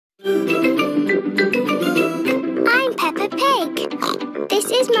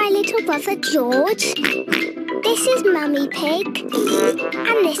little brother George. This is Mummy Pig.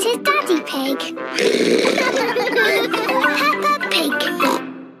 And this is Daddy Pig. Peppa Pig.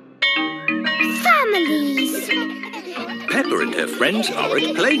 Families. Peppa and her friends are at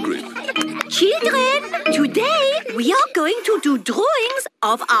Playgroup. Children, today we are going to do drawings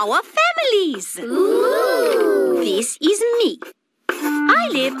of our families. Ooh. This is me. I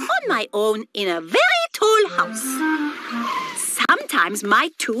live on my own in a very tall house. Sometimes my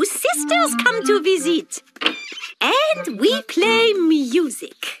two sisters come to visit. And we play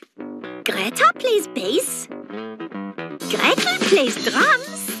music. Greta plays bass. Gretel plays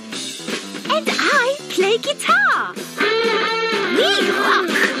drums. And I play guitar. We rock.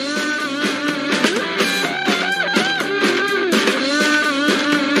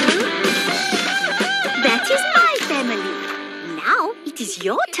 That is my family. Now it is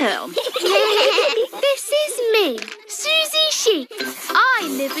your turn. This is me, Susie Sheep. I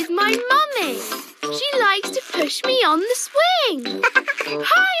live with my mummy. She likes to push me on the swing.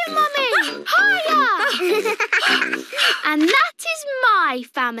 Hiya, Mummy! Hiya! And that is my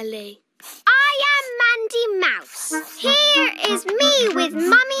family. I am Mandy Mouse. Here is me with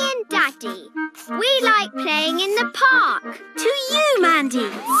Mummy and Daddy. We like playing in the park. To you, Mandy.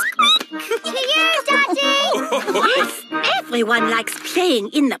 To you, Daddy. Yes, everyone likes playing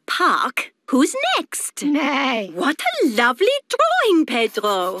in the park. Who's next? Nay. What a lovely drawing,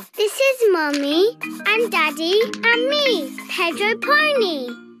 Pedro. This is Mummy and Daddy and me, Pedro Pony.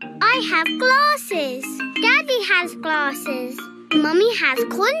 I have glasses. Daddy has glasses. Mummy has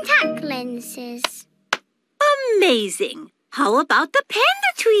contact lenses. Amazing. How about the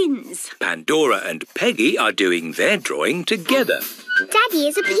Panda Twins? Pandora and Peggy are doing their drawing together. Daddy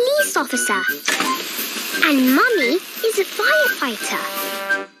is a police officer. And Mummy is a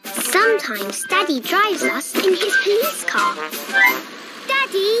firefighter. Sometimes Daddy drives us in his police car.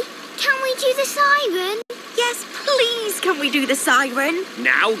 Daddy, can we do the siren? Yes, please, can we do the siren?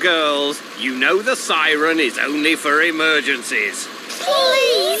 Now, girls, you know the siren is only for emergencies.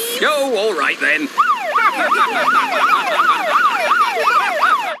 Please! Oh, all right then.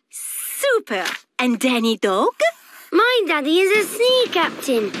 Super. And Danny Dog? My daddy is a sea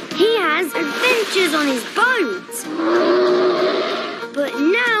captain. He has adventures on his boat. But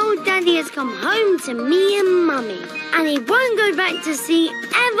now Daddy has come home to me and Mummy. And he won't go back to sea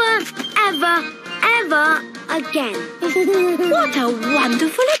ever again. What a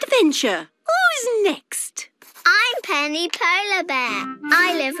wonderful adventure. Who's next? I'm Penny Polar Bear.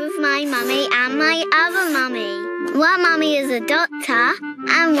 I live with my mummy and my other mummy. One mummy is a doctor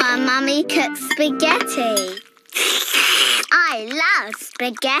and one mummy cooks spaghetti. I love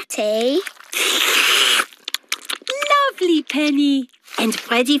spaghetti. Lovely, Penny. And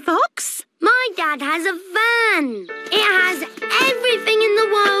Freddy Fox? My dad has a van. It has everything in the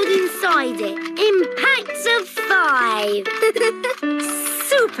world inside it, in packs of 5.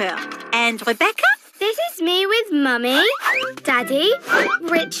 Super. And Rebecca? This is me with Mummy, Daddy,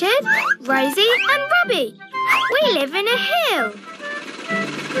 Richard, Rosie and Robbie. We live in a hill.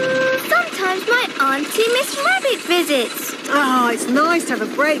 Sometimes my auntie Miss Rabbit visits. Oh, it's nice to have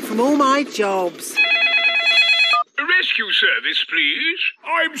a break from all my jobs. Rescue service, please.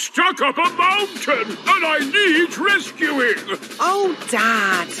 I'm stuck up a mountain and I need rescuing. Oh,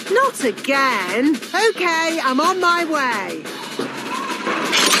 Dad, not again. OK, I'm on my way.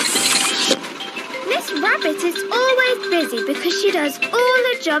 Miss Rabbit is always busy because she does all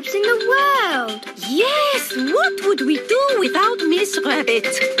the jobs in the world. Yes, what would we do without Miss Rabbit?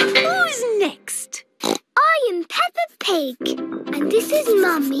 Who's next? I am Peppa Pig. And this is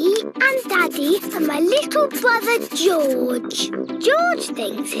Mummy and Daddy and my little brother George. George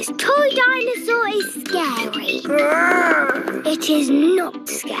thinks his toy dinosaur is scary. It is not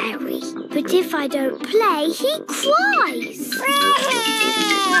scary. But if I don't play, he cries.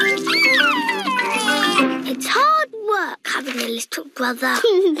 It's hard work having a little brother.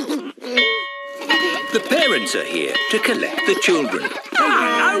 The parents are here to collect the children.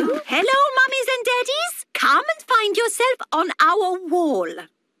 Hello. Hello, mummies and daddies. Come and find yourself on our wall.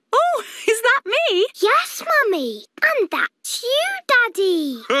 Oh, is that me? Yes, Mummy. And that's you,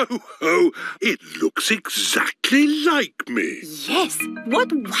 Daddy. Ho, ho, it looks exactly like me. Yes,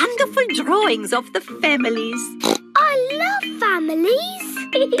 what wonderful drawings of the families. I love families.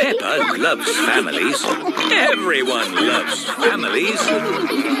 Peppa loves families. Everyone loves families.